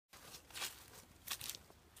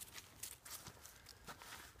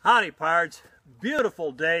Howdy pards,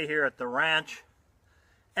 beautiful day here at the ranch.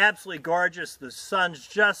 Absolutely gorgeous. The sun's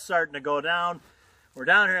just starting to go down. We're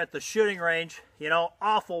down here at the shooting range. You know,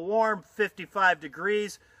 awful warm, 55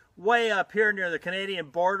 degrees, way up here near the Canadian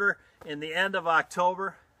border in the end of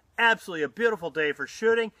October. Absolutely a beautiful day for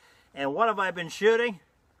shooting. And what have I been shooting?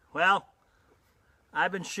 Well,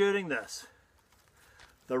 I've been shooting this.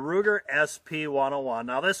 The Ruger SP101.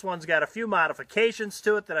 Now this one's got a few modifications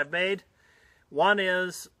to it that I've made. One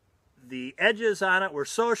is the edges on it were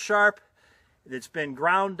so sharp it's been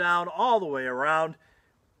ground down all the way around.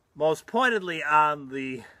 Most pointedly on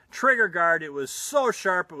the trigger guard, it was so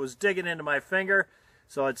sharp it was digging into my finger.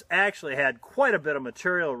 So it's actually had quite a bit of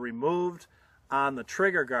material removed on the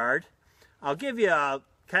trigger guard. I'll give you a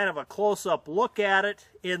kind of a close-up look at it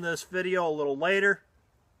in this video a little later.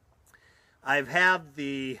 I've had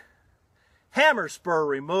the hammer spur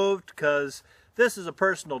removed because this is a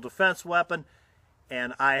personal defense weapon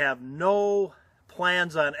and I have no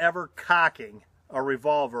plans on ever cocking a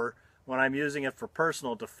revolver when I'm using it for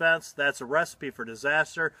personal defense. That's a recipe for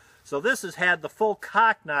disaster. So this has had the full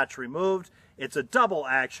cock notch removed. It's a double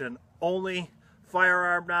action only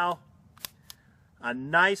firearm now. A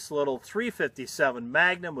nice little 357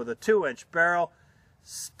 Magnum with a 2-inch barrel.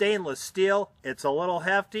 Stainless steel. It's a little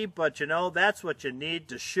hefty, but you know, that's what you need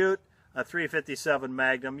to shoot a 357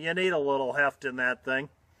 Magnum. You need a little heft in that thing.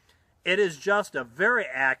 It is just a very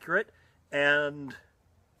accurate and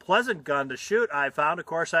pleasant gun to shoot, I found. Of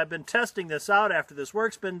course, I've been testing this out after this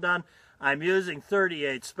work's been done. I'm using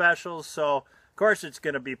 38 specials, so of course it's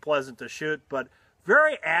going to be pleasant to shoot, but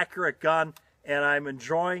very accurate gun, and I'm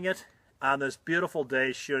enjoying it on this beautiful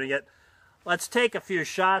day shooting it. Let's take a few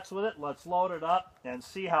shots with it. Let's load it up and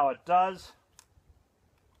see how it does.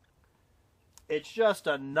 It's just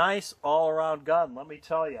a nice all-around gun, let me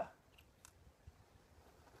tell you.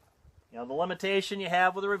 You know, the limitation you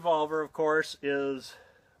have with a revolver, of course, is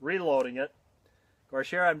reloading it. Of course,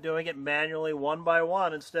 here I'm doing it manually one by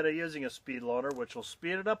one instead of using a speed loader, which will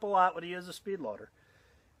speed it up a lot when you use a speed loader.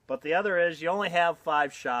 But the other is you only have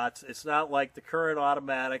 5 shots. It's not like the current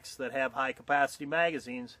automatics that have high-capacity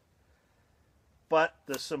magazines. But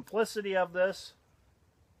the simplicity of this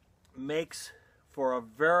makes for a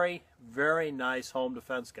very, very nice home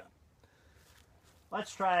defense gun.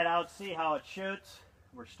 Let's try it out, see how it shoots.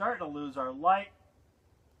 We're starting to lose our light.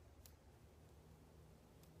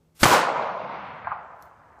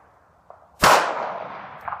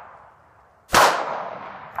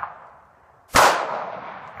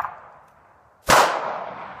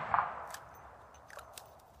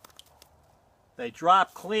 They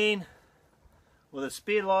drop clean. With a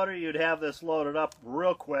speed loader, you'd have this loaded up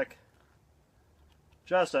real quick.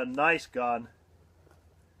 Just a nice gun.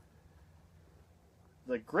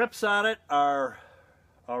 The grips on it are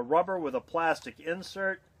a rubber with a plastic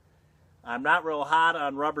insert. I'm not real hot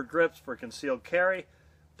on rubber grips for concealed carry,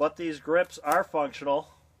 but these grips are functional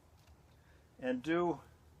and do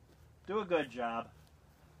a good job.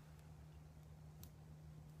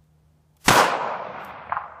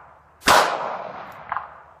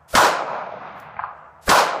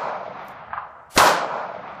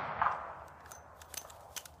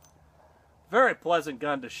 Very pleasant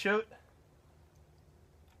gun to shoot.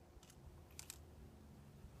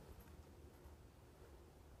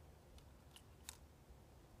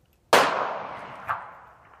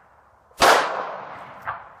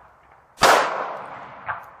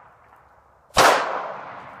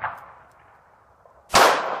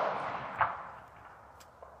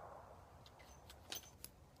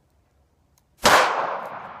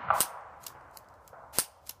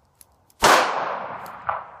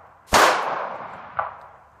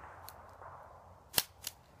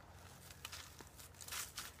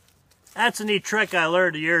 That's a neat trick I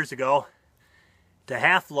learned years ago, to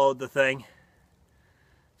half load the thing,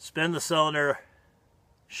 spin the cylinder,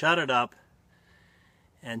 shut it up,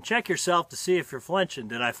 and check yourself to see if you're flinching.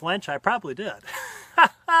 Did I flinch? I probably did.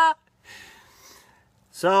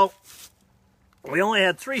 So, we only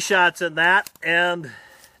had 3 shots in that, and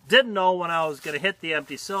didn't know when I was going to hit the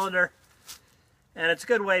empty cylinder, and it's a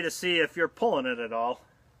good way to see if you're pulling it at all.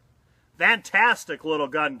 Fantastic little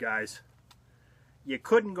gun, guys. You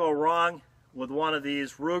couldn't go wrong with one of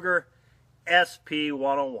these Ruger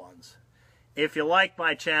SP101s. If you like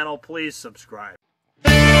my channel, please subscribe.